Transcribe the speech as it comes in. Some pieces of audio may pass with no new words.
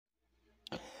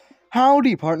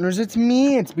Howdy, partners, it's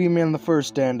me, it's B-Man the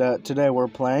First, and today we're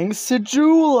playing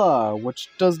Sijula, which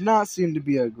does not seem to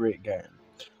be a great game.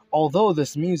 Although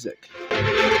this music...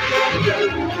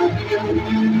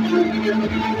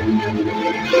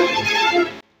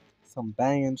 some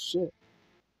banging shit.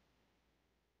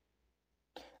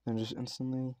 Then just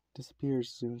instantly disappears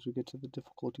as soon as we get to the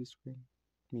difficulty screen.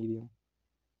 Medium.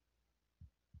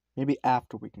 Maybe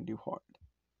after we can do hard.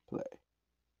 Play.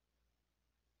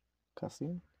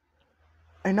 Cutscene?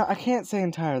 I can't say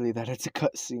entirely that it's a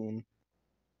cutscene.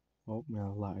 Oh,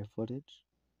 no, live footage.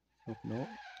 Oh, no,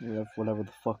 we have whatever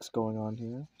the fuck's going on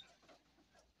here.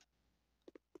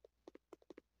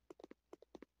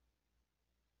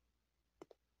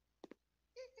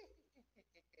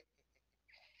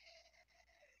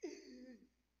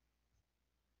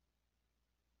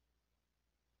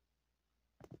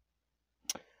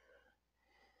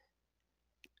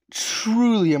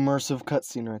 Truly immersive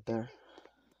cutscene right there.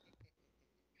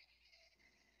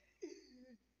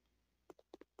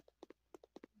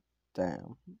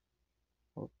 Damn.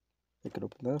 Well, they could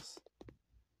open this.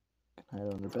 Can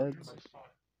hide under beds.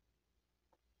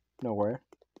 Nowhere.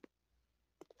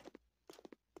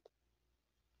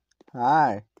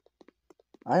 Hi.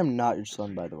 I am not your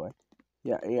son, by the way.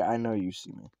 Yeah, I know you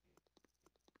see me.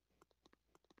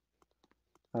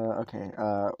 Okay,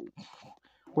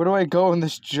 where do I go in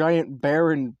this giant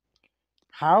barren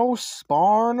house,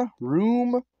 barn,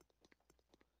 room?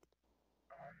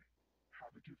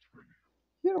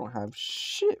 You don't have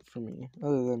shit for me,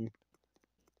 other than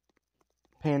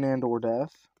pain and or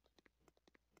death.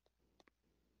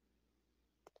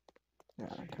 Yeah,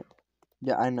 okay.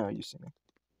 Yeah, I know you see me.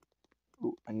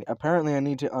 Ooh, apparently I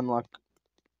need to unlock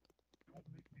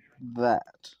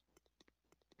that.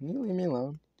 Can you leave me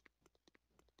alone?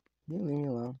 Can you leave me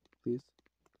alone, please?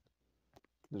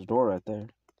 There's a door right there.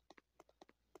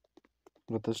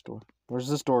 What this door? Where's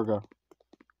this door go?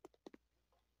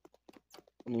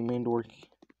 Any main door key?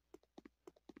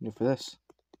 New for this?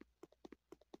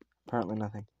 Apparently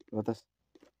nothing. What this?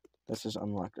 This is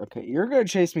unlocked. Okay, you're gonna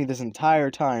chase me this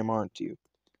entire time, aren't you?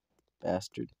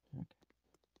 Bastard.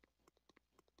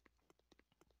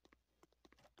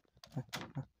 Okay.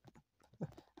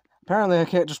 Apparently I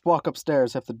can't just walk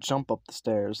upstairs, I have to jump up the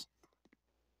stairs.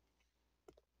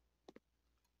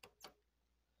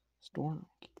 Storm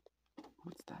key.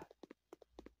 What's that?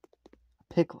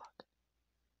 A pick lock.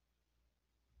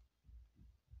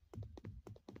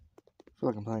 I feel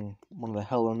like I'm playing one of the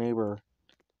Hello Neighbor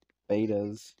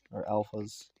betas or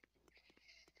alphas.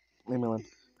 Leave me alone.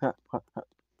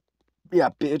 Yeah,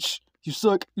 bitch. You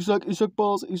suck. You suck. You suck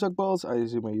balls. You suck balls. I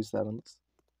assume I used that on this.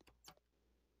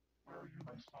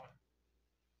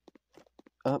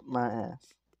 Up my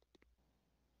ass.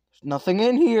 There's nothing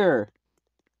in here.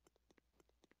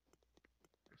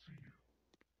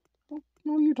 Oh,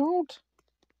 no, you don't.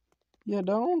 You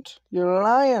don't. You're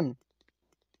lying.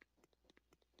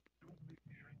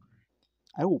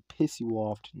 I will piss you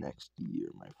off to next year,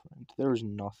 my friend. There is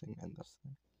nothing in this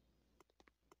thing.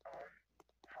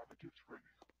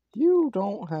 You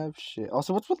don't have shit.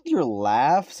 Also, what's with your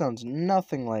laugh? Sounds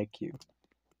nothing like you.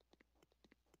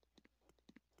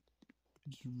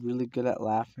 You're really good at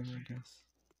laughing, I guess.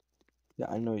 Yeah,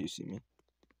 I know you see me.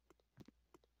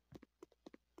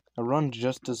 I run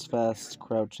just as fast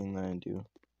crouching than I do.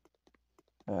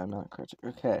 Not crouching.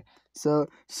 Okay, so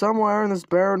somewhere in this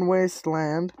barren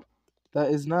wasteland that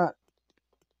is not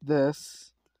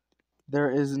this,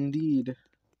 there is indeed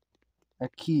a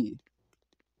key.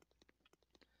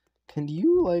 Can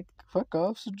you, like, fuck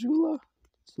off, Sijula?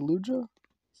 Saluja?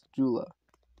 Sijula.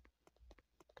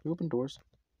 Can you open doors?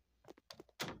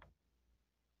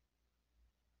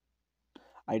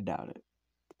 I doubt it.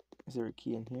 Is there a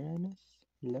key in here I missed?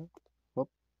 Hello? Oh,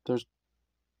 there's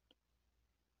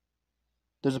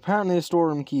apparently a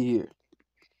storeroom key here.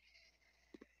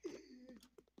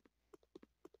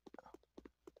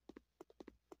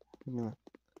 Give me that.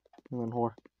 Give me that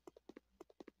whore.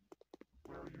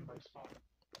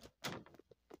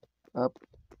 Up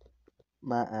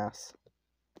my ass.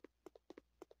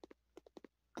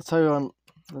 That's how you on.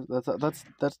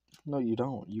 That's. No, you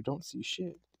don't. You don't see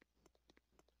shit.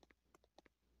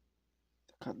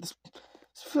 God,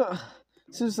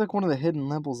 this is like one of the hidden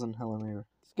levels in Hello Neighbor.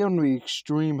 It's giving me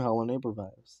extreme Hello Neighbor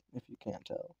vibes, if you can't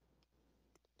tell.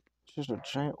 It's just a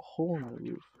giant hole in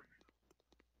the roof.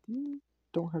 You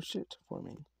don't have shit for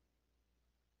me.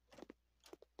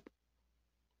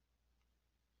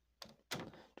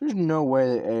 There's no way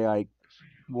the AI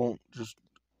won't just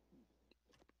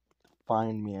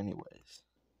find me anyways.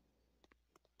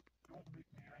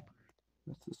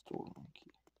 That's the storeroom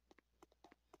key.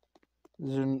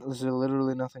 Is there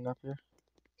literally nothing up here?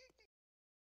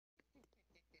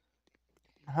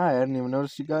 Hi, I didn't even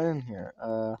notice you got in here.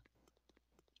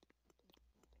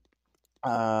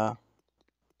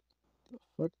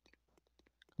 What?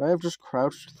 Could I have just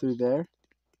crouched through there?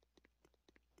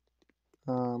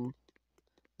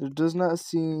 There does not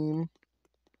seem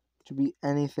to be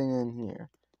anything in here.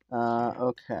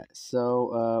 Okay,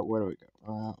 so, where do we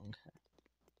go? Okay.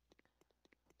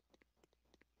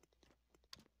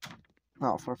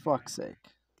 Oh, for fuck's sake.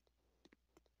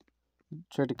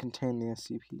 Try to contain the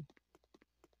SCP.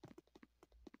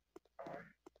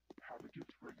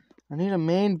 I need a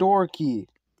main door key.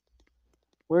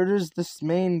 Where is this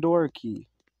main door key?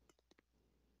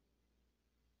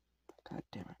 God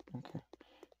damn it. Okay.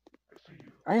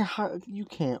 You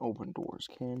can't open doors,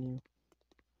 can you?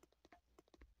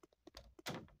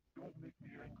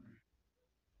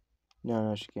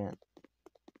 No, she can't.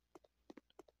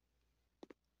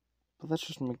 But let's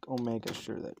just make Omega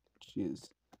sure that she is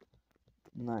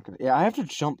not gonna... Yeah, I have to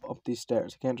jump up these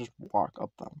stairs. I can't just walk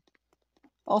up them.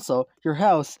 Also, your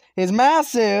house is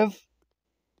massive!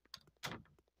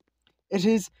 It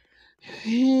is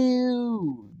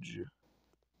huge!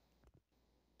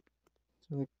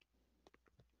 So, like...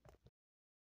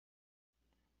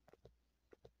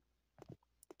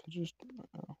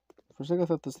 For a second I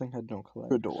thought this thing had no color.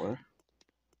 A door.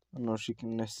 I don't know if she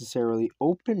can necessarily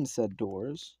open said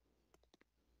doors.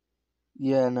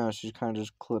 Yeah, no, she kind of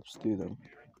just clips through them.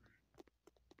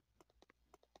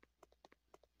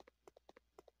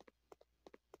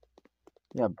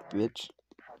 Yeah, bitch.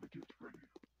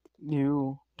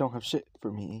 You don't have shit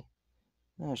for me.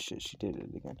 Ah, shit, she did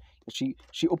it again. She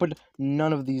opened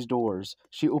none of these doors.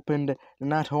 She opened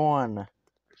not one.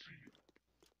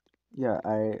 Yeah,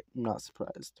 I'm not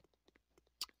surprised.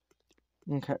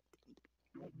 Okay.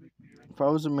 If I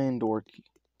was a main door key,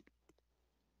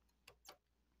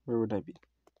 where would I be?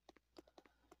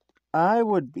 I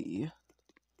would be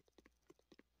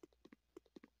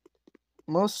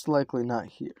most likely not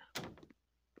here.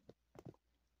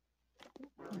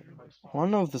 I want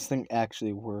to know if this thing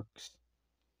actually works.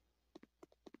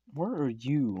 Where are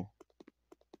you?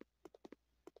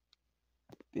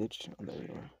 Bitch. Oh, there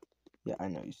you are. Yeah, I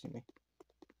know you see me.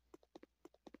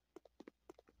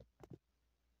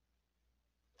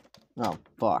 Oh,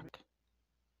 fuck.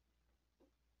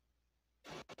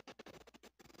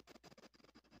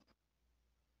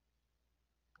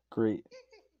 Great.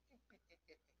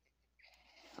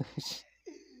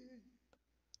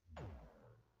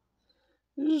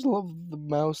 I just love the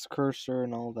mouse cursor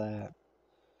and all that.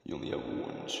 You only have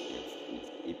one chance to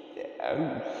escape the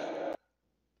house.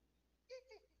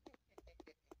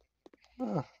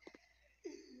 Ah.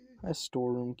 Hi,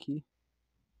 storeroom key.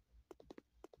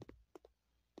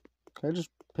 Can I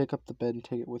just pick up the bed and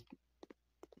take it with me?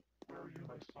 Where are you,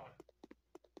 my son?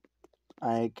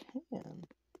 I can.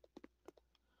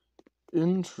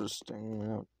 Interesting.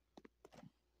 No.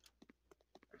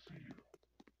 I see you.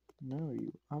 No,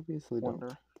 you obviously don't.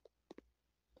 I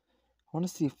want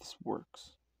to see if this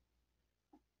works.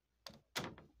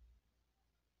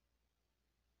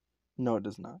 No, it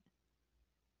does not.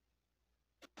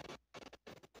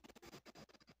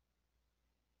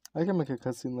 I can make a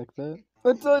cutscene like that.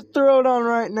 Let's throw it on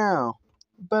right now.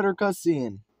 Better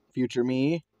cutscene. Future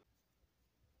me.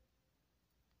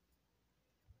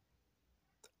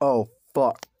 Oh,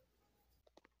 fuck.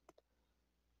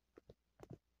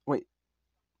 Wait.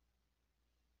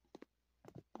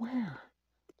 Where?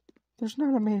 There's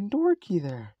not a main door key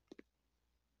there.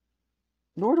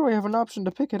 Nor do I have an option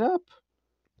to pick it up.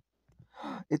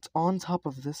 It's on top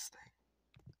of this thing.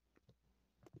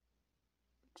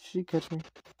 Did she catch me?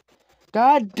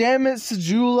 God damn it,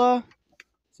 Sijula.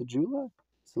 Sijula?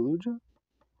 Saluja?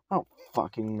 I don't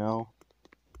fucking know.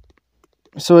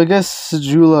 So I guess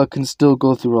Sijula can still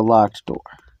go through a locked door.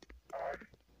 I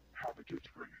have a gift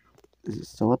for you. Is it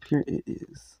still up here? It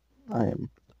is. I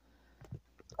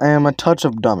am a touch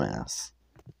of dumbass.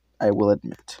 I will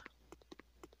admit.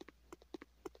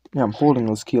 Yeah, I'm holding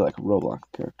this key like a Roblox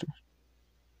character.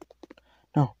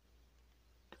 No.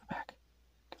 Give it back.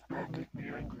 Give it back. Don't make me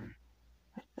angry.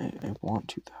 I want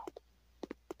to,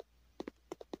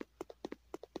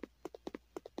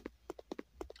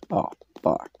 though. Oh,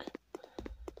 fuck.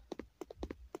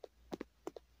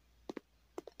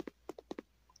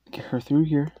 Get her through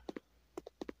here.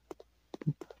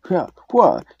 Run!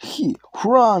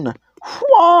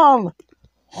 Juan!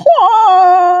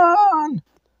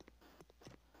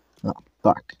 Oh,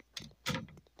 fuck.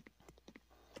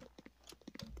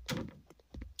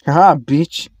 Haha,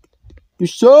 bitch. You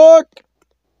suck!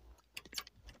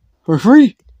 We're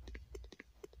free!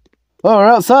 Oh, we're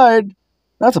outside.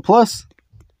 That's a plus.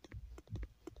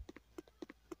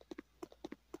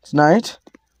 It's night.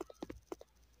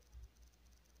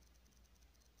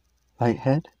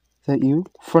 Lighthead? Is that you?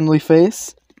 Friendly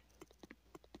face?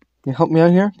 Can you help me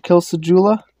out here? Kill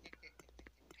Sijula?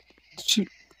 She...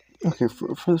 Okay, for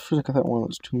the first I thought one of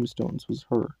those tombstones was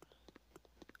her.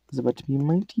 I was about to be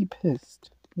mighty pissed.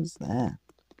 What's that?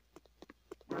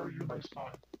 Where are you, my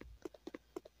son?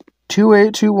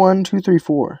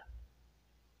 2821234.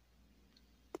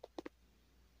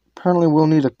 Apparently we'll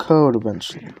need a code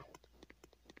eventually.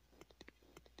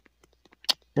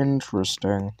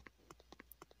 Interesting.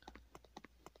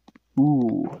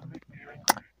 Ooh.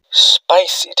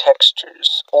 Spicy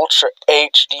textures. Ultra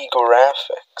HD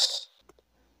graphics.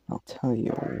 I'll tell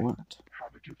you what.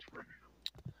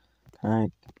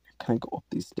 Can I go up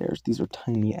these stairs? These are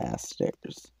tiny ass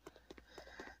stairs.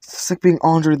 It's like being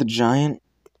Andre the Giant.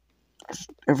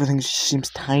 Everything seems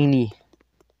tiny.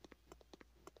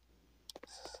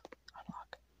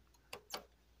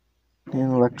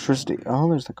 And electricity. Oh,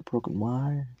 there's like a broken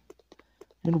wire.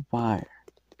 And a wire.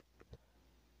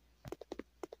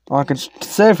 Well, I can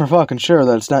say for fucking sure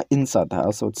that it's not inside the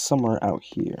house, so it's somewhere out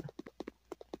here.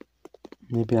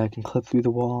 Maybe I can clip through the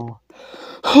wall.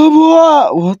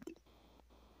 What?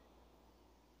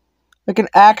 I can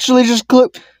actually just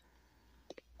clip.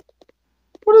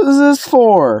 What is this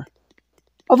for?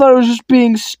 I thought it was just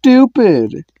being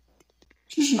stupid.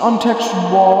 It's just an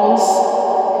untextured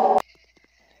walls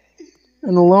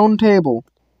and a lone table.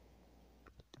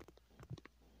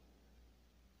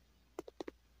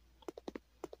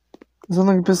 Is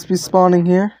something supposed to be spawning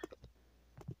here?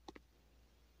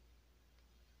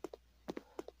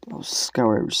 I'll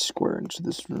scour every square inch of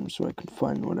this room so I can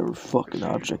find whatever fucking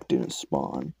object didn't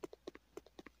spawn.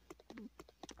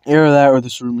 Either that or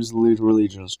this room is literally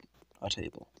just a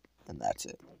table. And that's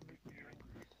it.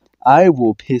 I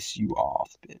will piss you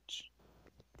off, bitch.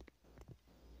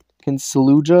 Can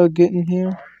Sijula get in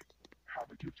here?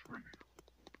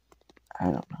 I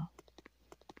don't know.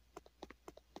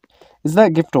 Is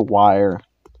that gift a wire?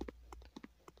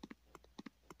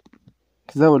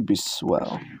 Because that would be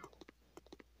swell.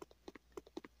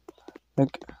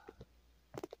 Like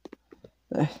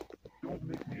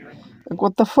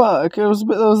what the fuck? It was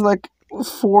like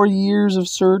 4 years of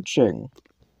searching.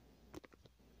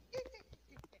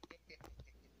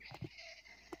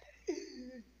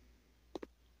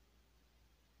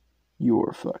 You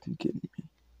were fucking kidding me.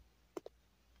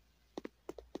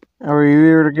 Are you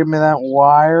here to give me that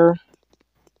wire?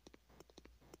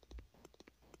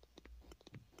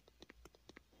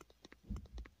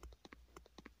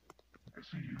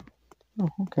 Oh,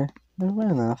 okay. Never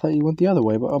mind then. I thought you went the other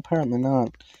way, but apparently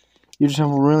not. You just have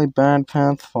a really bad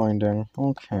pathfinding.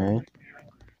 Okay.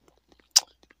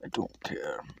 I don't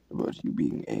care about you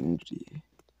being angry. I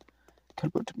care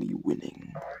about me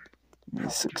winning. Me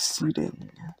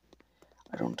succeeding.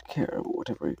 I don't care about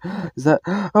whatever. Is that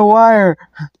a wire?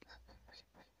 I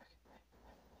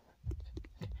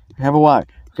have a wire.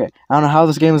 Okay. I don't know how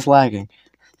this game is lagging.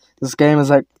 This game is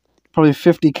like probably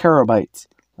 50 kb.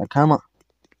 Like, come on.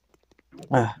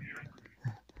 I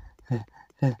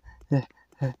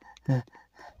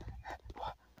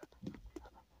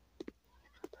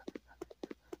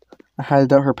highly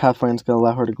doubt her pathfinding is going to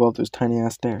allow her to go up those tiny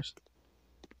ass stairs.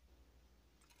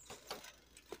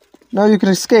 No, you can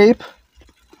escape.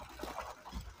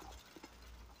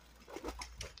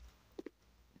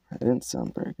 That didn't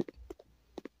sound very good.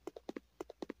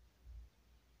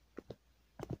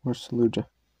 Where's Sijula?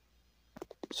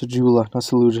 Sijula, not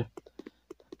Sijula.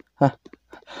 Huh.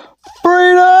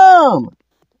 Freedom!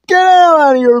 Get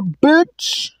out of here,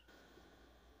 bitch!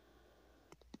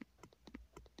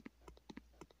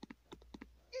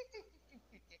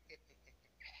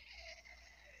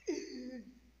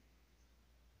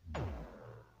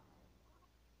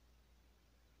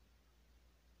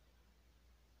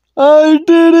 I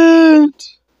did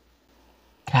it!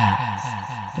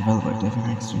 Cast. Developed by Devin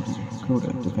X. Coda,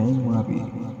 Devang Wabi.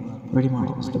 Ready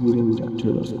models,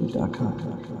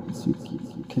 www.turbosquid.com.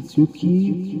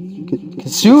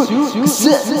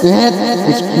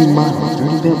 HP model,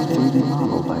 dirty built 3D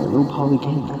model by a low poly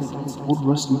game assets, old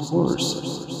rusty horse.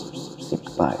 Sick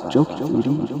by Joke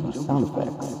 3D, sound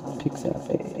effects,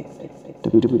 Pixafe.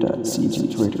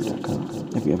 www.cgtrader.com.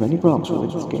 If you have any problems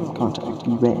related to the game, contact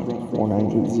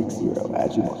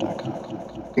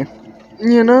brand49860@gmail.com.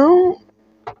 You know,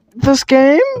 this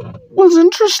game was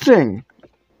interesting.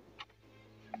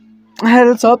 It had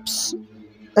its ups.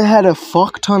 It had a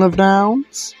fuck ton of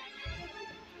downs.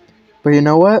 But you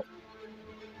know what?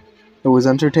 It was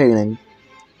entertaining.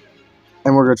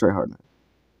 And we're gonna try hard now.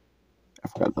 I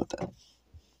forgot about that.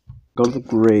 Go to the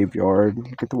graveyard,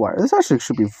 get the wire. This actually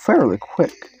should be fairly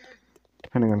quick,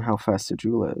 depending on how fast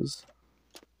Sijula is.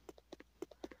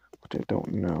 Which I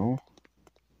don't know.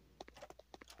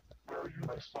 are you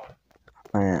my son?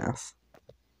 My ass.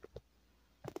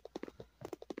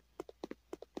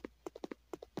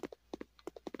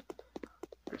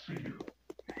 I see you.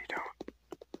 No, you don't.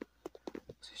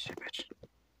 See shit, bitch.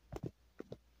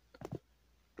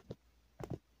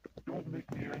 Don't make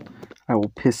me angry. I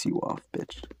will piss you off,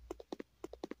 bitch.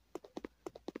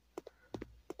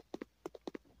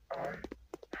 I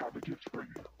have a gift for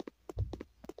you.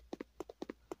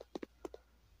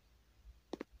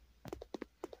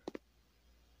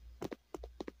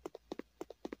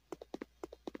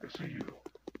 I see you.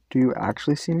 Do you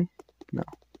actually see me? No.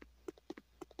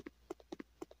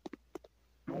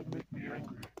 Don't make me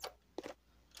angry.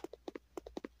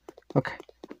 Okay.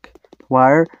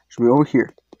 Wire should be over here.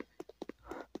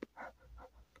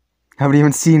 Haven't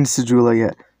even seen Sijula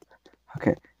yet.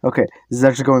 Okay. This is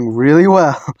actually going really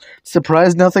well.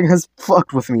 Surprised nothing has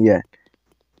fucked with me yet.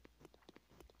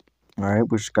 Alright,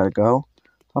 we just gotta go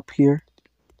up here.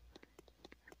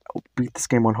 I'll beat this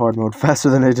game on hard mode faster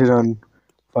than I did on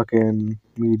fucking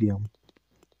medium.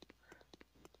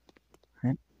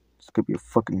 Alright, this could be a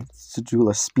fucking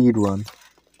Sijula speed run.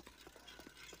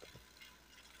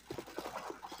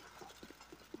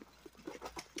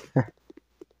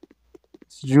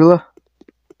 Sijula?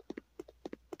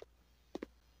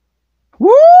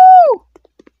 Woo!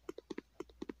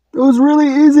 It was really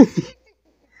easy.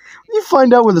 When you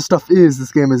find out where the stuff is,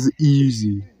 this game is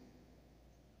easy.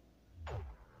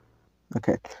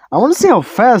 Okay, I want to see how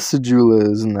fast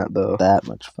Sijula is in that, though. That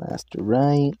much faster,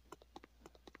 right?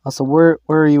 Also, where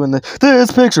are you in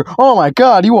this picture? Oh my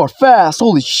god, you are fast!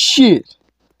 Holy shit!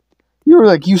 You're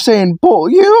like Usain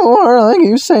Bolt. You are like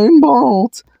Usain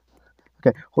Bolt.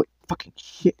 Okay, holy fucking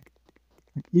shit.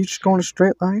 You just go in a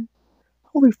straight line?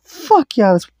 Holy fuck,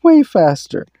 yeah, that's way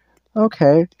faster.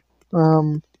 Okay,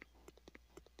 Don't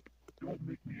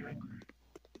make me angry.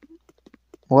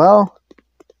 well,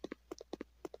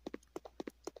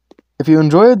 if you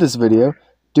enjoyed this video,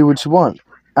 do what you want.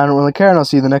 I don't really care, and I'll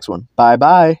see you in the next one.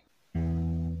 Bye-bye.